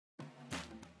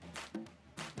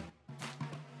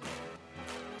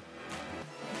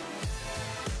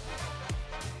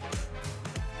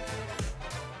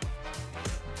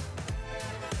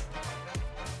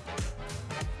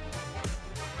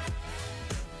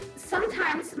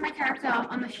sometimes my character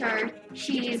on the show,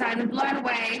 she is either blown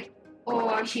away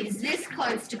or she's this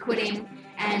close to quitting,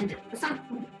 and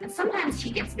sometimes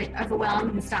she gets a bit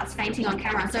overwhelmed and starts fainting on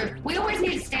camera, so we always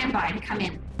need a standby to come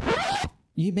in.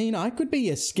 You mean I could be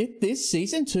a Skit This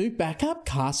Season 2 backup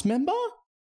cast member?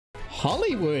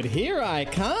 Hollywood, here I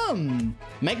come!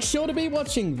 Make sure to be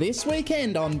watching this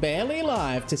weekend on Barely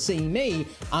Live to see me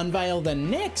unveil the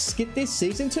next Skit This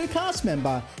Season 2 cast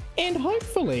member and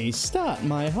hopefully start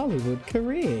my Hollywood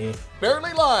career.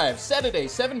 Barely Live,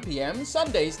 Saturdays 7 PM,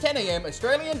 Sundays 10 AM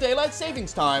Australian Daylight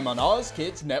Savings Time on Oz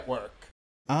Kids Network.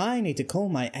 I need to call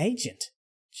my agent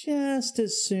just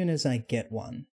as soon as I get one.